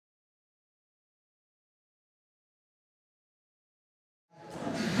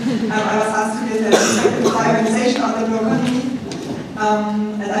I was asked to get a organization on the blue economy,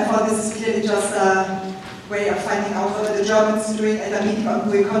 and I thought this is clearly just a way of finding out what the Germans are doing at a meeting on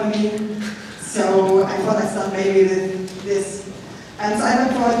blue economy. So I thought I'd start maybe with this. And so I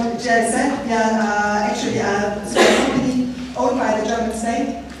went for GIZ. We are actually a small company owned by the German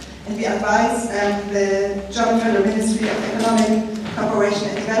state, and we advise the German Federal Ministry of Economic Cooperation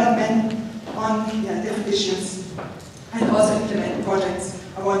and Development on different issues, and also implement projects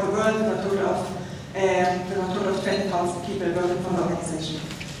around the world with a total of 20,000 people working for the organization.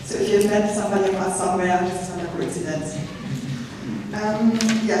 So if you've met somebody of us somewhere, this is not a coincidence. So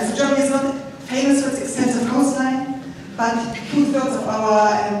Germany is not famous for its extensive coastline, but 2/3 of our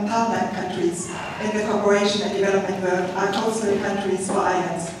partner countries in the cooperation and development work are coastal countries or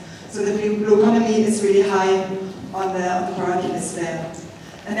islands. So the blue economy is really high on the priority list there.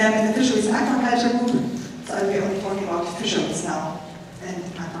 And then in the fisheries and aquaculture group, so I'll be only talking about fisheries now, and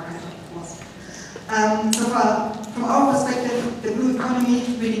aquaculture, of course. So from our perspective, the blue economy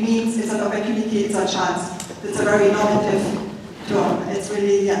really means it's an opportunity, it's a chance. It's a very normative term. It's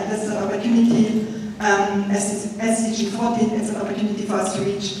really, this is an opportunity. SDG 14, it's an opportunity for us to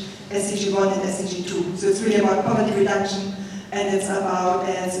reach SDG 1 and SDG 2. So it's really about poverty reduction, and it's about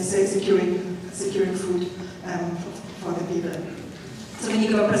securing food for the people. So when you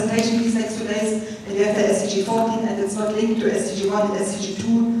give a presentation these next 2 days, and you have the SDG 14, and it's not linked to SDG 1 and SDG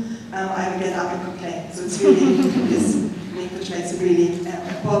 2, I will get up and complain. So it's really this link which makes it really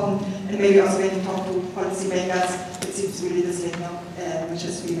important. And maybe also when you talk to policymakers, it seems really this link which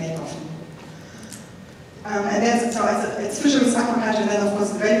is really made often. And then, so it's fisheries, aquaculture, and then of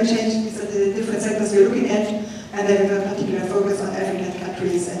course the value chain. These are the different sectors we're looking at, and then we have a particular focus on African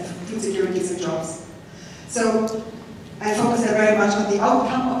countries and food securities and jobs. So I focus there very much on the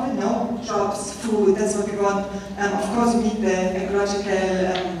outcome of it, jobs, food, that's what we want. Of course we need the ecological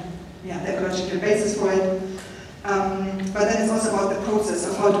basis for it. But then it's also about the process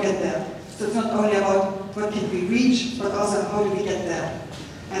of how to get there. So it's not only about what can we reach, but also how do we get there,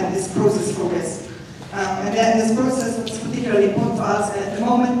 and this process focus. And then this process, what's particularly important for us at the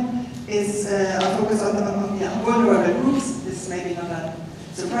moment, is our focus on vulnerable groups. This is maybe not a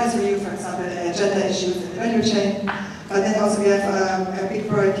surprise for you, for example, gender issues in the value chain. But then also we have a big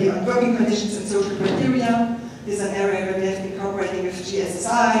priority on working conditions and social criteria. This is an area where we have been cooperating with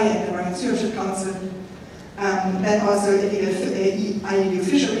GSSI and the Marine Stewardship Council. Then also illegal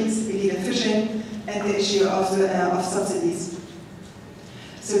fisheries, illegal fishing, and the issue of subsidies.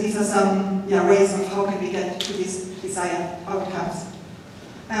 So these are some ways of how can we get to these desired outcomes.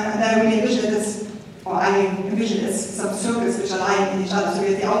 And I really envision this, or I envision this, some circles which are lying in each other. So we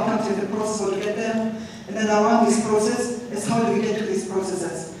have the outcomes, we have the process, how to get there. And then around this process is how do we get to these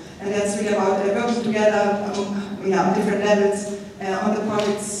processes. And that's really about working together on different levels, on the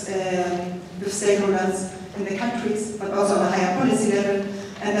projects with stakeholders in the countries, but also on a higher policy level,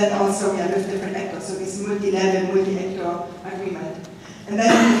 and then also with different actors. So this multi-level, multi-actor agreement. And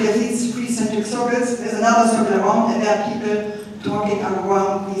then we have these three centric circles. There's another circle around, and there are people talking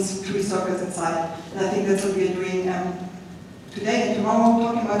around these three circles inside. And I think that's what we are doing today and tomorrow,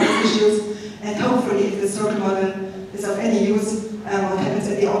 talking about these issues. And hopefully, if the circle model is of any use, what happens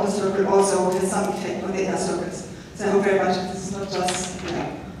in the outer circle also has some effect on the inner circles. So I hope very much this is not just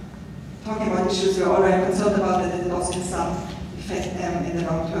talking about issues we're already concerned about, that it also has some effect in the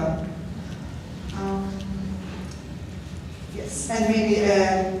long term. Yes, and maybe,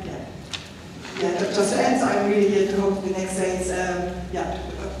 just to end, so I'm really here to hope the next days,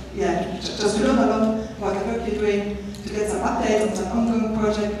 just to learn a lot about the work you're doing, to get some updates on some ongoing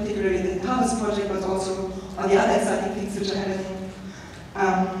project, particularly the Harvest project, but also on the other exciting things which are happening.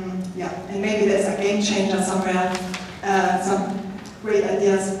 And maybe there's a game changer somewhere, some great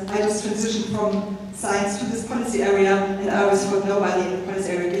ideas. I just transitioned from science to this policy area, and I always thought nobody in the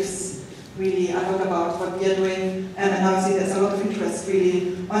policy area gives really a lot about what we are doing, and now I see there's a lot of interest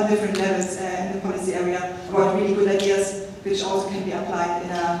really on different levels in the policy area about really good ideas which also can be applied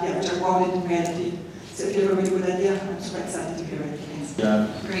in which are grounded in reality. So if you have a really good idea, I'm super excited to hear it. Thanks. Yeah,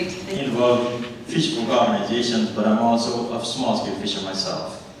 great. Involved fisherfolk organizations, but I'm also a small-scale fisher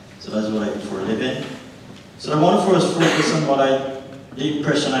myself. So that's what I do for a living. So I want to first focus on the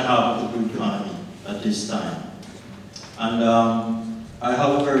impression I have of the blue economy at this time. And I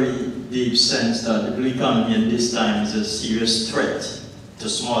have a very deep sense that the blue economy at this time is a serious threat to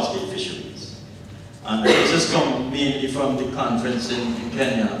small-scale fisheries. And this has come mainly from the conference in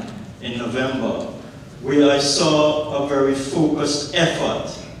Kenya in November, where I saw a very focused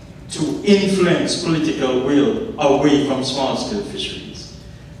effort to influence political will away from small-scale fisheries.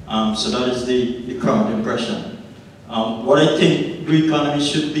 So that is the current impression. What I think blue economy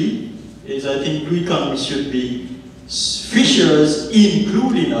should be is I think blue economy should be fishers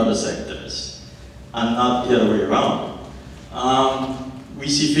including other sectors and not the other way around. We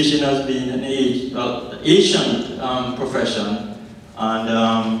see fishing as being an ancient profession,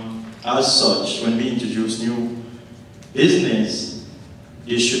 and as such, when we introduce new business,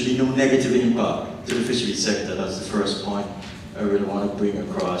 there should be no negative impact to the fishery sector. That's the first point I really want to bring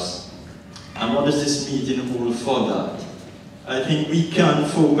across. And what does this mean in the whole for that? I think we can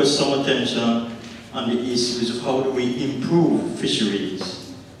focus some attention on the issues of how do we improve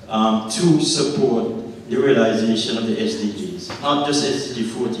fisheries to support the realization of the SDGs. Not just SDG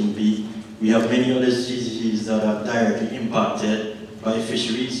 14B, we have many other SDGs that are directly impacted by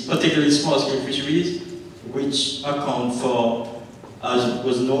fisheries, particularly small-scale fisheries, which account for, as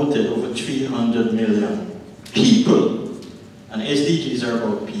was noted, over 300 million people. And SDGs are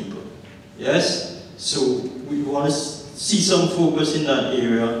about people. Yes? So we want to see some focus in that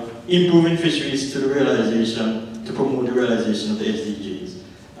area, improving fisheries to the realization, to promote the realization of the SDGs,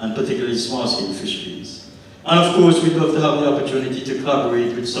 and particularly small-scale fisheries. And of course, we'd love to have the opportunity to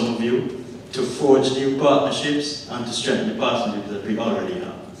collaborate with some of you to forge new partnerships and to strengthen the partnerships that we already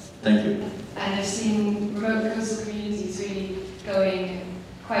have. Thank you. And I've seen remote coastal communities really going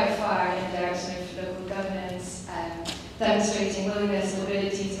quite far in the direction of local governance, demonstrating willingness and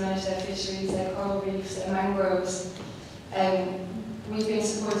ability to manage their fisheries, their coral reefs, their mangroves. We've been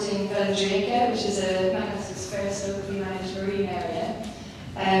supporting Drayne, which is Madagascar's first locally managed marine area.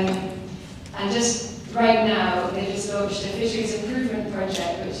 And just right now, they've just launched a fisheries improvement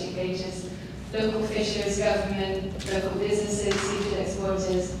project which engages local fishers, government, local businesses, seafood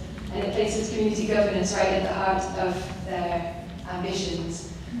exporters, and it places community governance right at the heart of their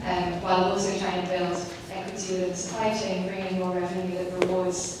ambitions, while also trying to build equity within the supply chain, bringing more revenue that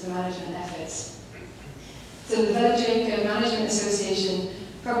rewards the management efforts. So the Drayne Management Association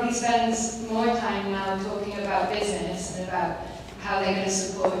probably spends more time now talking about business and about how they're going to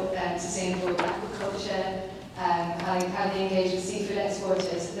support sustainable aquaculture, how they engage with seafood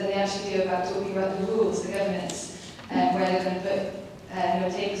exporters, than they actually do about talking about the rules, the governance, where they're going to put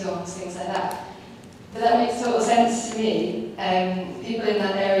no-take zones, things like that. But that makes total sense to me. People in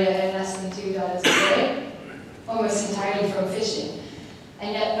that area earn less than $2 a day, almost entirely from fishing.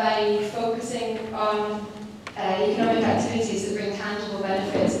 And yet by focusing on economic activities that bring tangible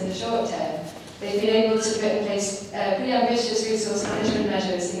benefits in the short term, they've been able to put in place pretty ambitious resource management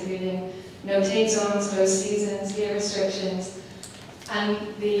measures, including no-take zones, closed seasons, gear restrictions. And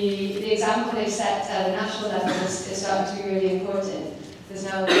the example they've set at the national level is starting to be really important. There's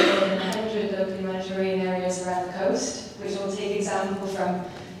now more than 100 locally managed marine areas around the coast, which will take example from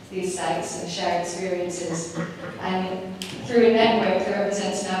these sites and share experiences. And through a network that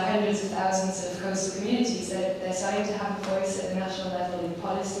represents now hundreds of thousands of coastal communities, they're starting to have a voice at the national level in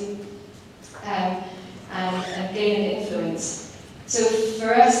policy and gain an influence. So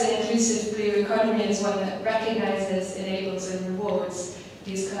for us, the inclusive blue economy is one that recognises, enables and rewards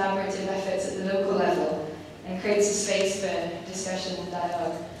these collaborative efforts at the local level and creates a space for discussion and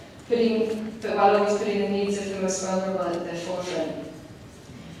dialogue, but while always putting the needs of the most vulnerable at the forefront.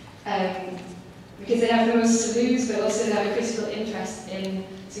 Because they have the most to lose, but also they have a critical interest in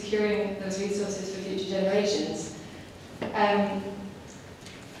securing those resources for future generations. And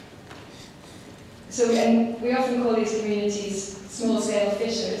we often call these communities small-scale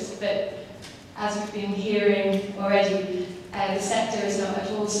fishers, but as we've been hearing already, the sector is not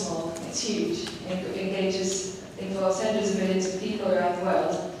at all small. It's huge. It involves hundreds of millions of people around the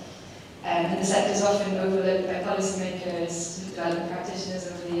world. And the sector is often overlooked by policymakers, development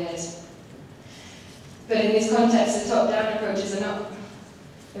practitioners over the years. But in these contexts, the top-down approaches are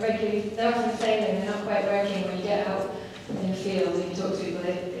they're often failing, they're not quite working. When you get out in the field and you talk to people,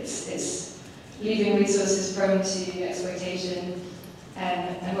 it's leaving resources prone to exploitation.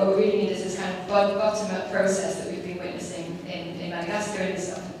 And what we really need is this kind of bottom-up process that we've been witnessing in Madagascar, and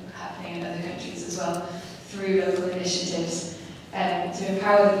it's often happening in other countries as well, through local initiatives, to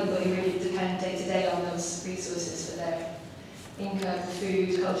empower the people who really depend day-to-day on those resources for their income,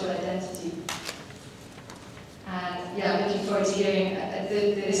 food, cultural identity. And yeah, I'm looking forward to hearing,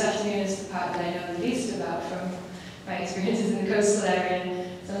 this afternoon is the part that I know the least about from my experiences in the coastal area.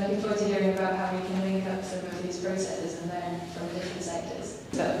 So I'm looking forward to hearing about how we can link up some of these processes and learn from different sectors.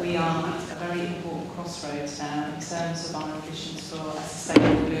 That we are at a very important crossroads now in terms of our ambitions for a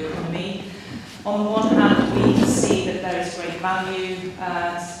sustainable blue economy. On the one hand, we see that there is great value,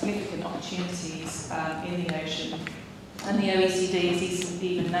 significant opportunities in the ocean, and the OECD is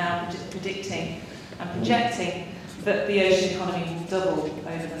even now predicting and projecting that the ocean economy will double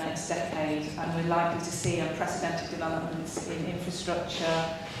over the next decade, and we're likely to see unprecedented developments in infrastructure,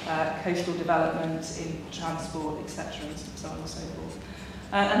 coastal development, in transport, etc., and so on and so forth.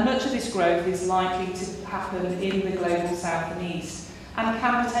 And much of this growth is likely to happen in the global south and east, and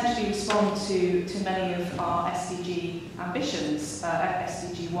can potentially respond to many of our SDG ambitions.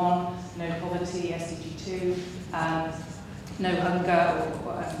 SDG 1, no poverty, SDG 2, no hunger,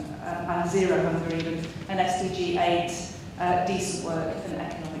 and zero hunger even, and SDG 8, decent work and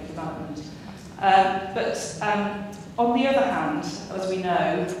economic development. But on the other hand, as we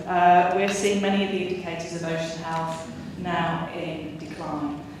know, we're seeing many of the indicators of ocean health now in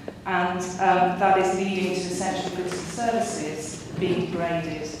decline. And that is leading to essential goods and services being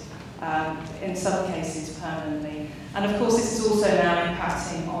degraded, in some cases permanently. And of course this is also now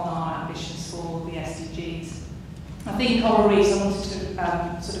impacting on our ambitions for the SDGs. I think coral reefs, I wanted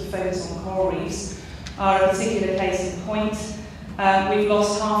to sort of focus on coral reefs, are a particular case in point. We've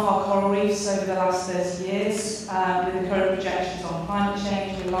lost half our coral reefs over the last 30 years. With the current projections on climate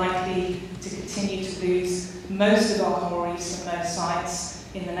change, we're likely to continue to lose most of our coral reefs from those sites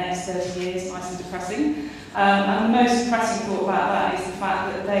in the next 30 years. Nice and depressing. And the most depressing thought about that is the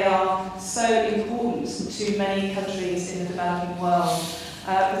fact that they are so important to many countries in the developing world,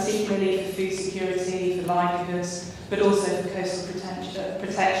 particularly for food security, for livelihoods, but also for coastal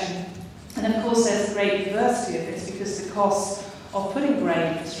protection. And of course there's a great diversity of this, because the cost of putting grey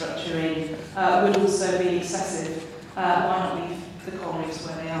infrastructure in would also be excessive. Why not leave the coral reefs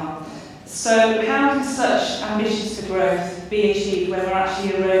where they are? So how can such ambitions for growth be achieved when we're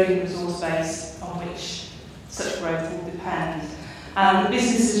actually eroding the resource base on which such growth will depend? And the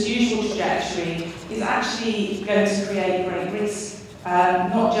business as usual trajectory is actually going to create great risk,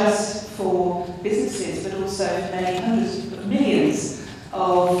 not just for businesses, but also for many hundreds of millions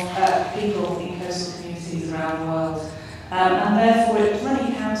of people in coastal communities around the world. And therefore it's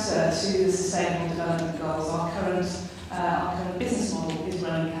running counter to the Sustainable Development Goals. Our current business model is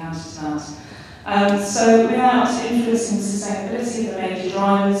running counter to that. So without influencing sustainability, the major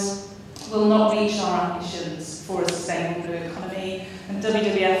drivers will not reach our ambitions for a sustainable blue economy. And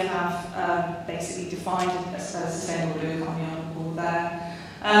WWF have basically defined a sustainable blue economy on the board there.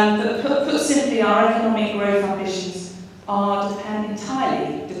 But put simply, our economic growth ambitions are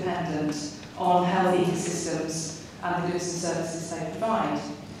entirely dependent on healthy ecosystems and the goods and services they provide.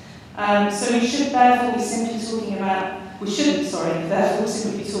 So we should therefore be simply talking about, therefore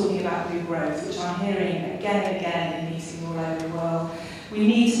simply be talking about blue growth, which I'm hearing again and again in meetings all over the world. We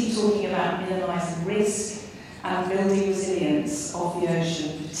need to be talking about minimising risk and building resilience of the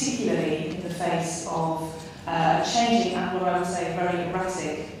ocean, particularly in the face of changing and what I would say a very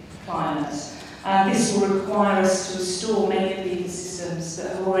erratic climate. This will require us to restore many of the ecosystems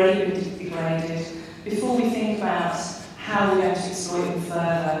that have already been degraded before we think about how we're going to exploit them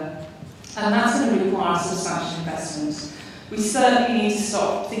further. And that's going to require substantial investment. We certainly need to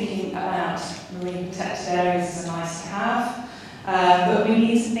stop thinking about marine protected areas as a nice to have, but we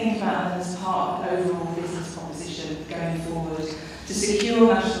need to think about them as part of the overall business proposition going forward to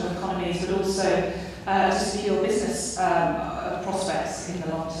secure national economies, but also to secure business prospects in the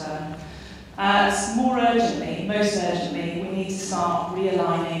long term. More urgently, most urgently, we need to start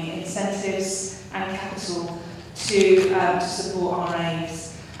realigning incentives and capital to support our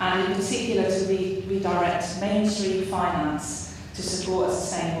aims, and in particular to redirect mainstream finance to support a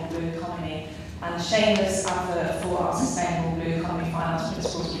sustainable blue economy. And a shameless advert for our Sustainable Blue Economy Finance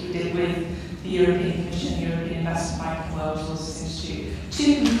Principles, which we did with the European Commission, European Investment Bank and World Resources Institute. To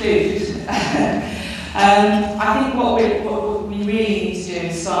conclude, I think what we really need to do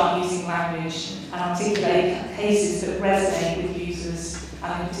is start using language and articulate cases that resonate with users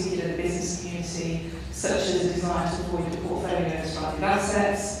and in particular the business community, such as a desire to avoid the portfolio of stranded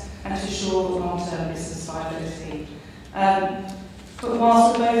assets and to ensure long-term business viability. But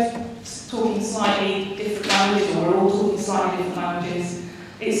whilst we're both talking slightly different languages, or we're all talking slightly different languages,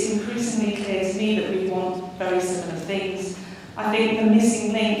 it's increasingly clear to me that we want very similar things. I think the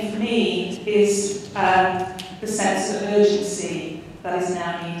missing link for me is the sense of urgency that is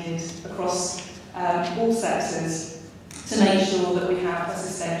now needed across all sectors to make sure that we have a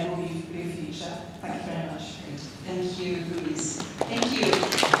sustainable blue future. Thank you very much. Thank you, Louise. Thank you.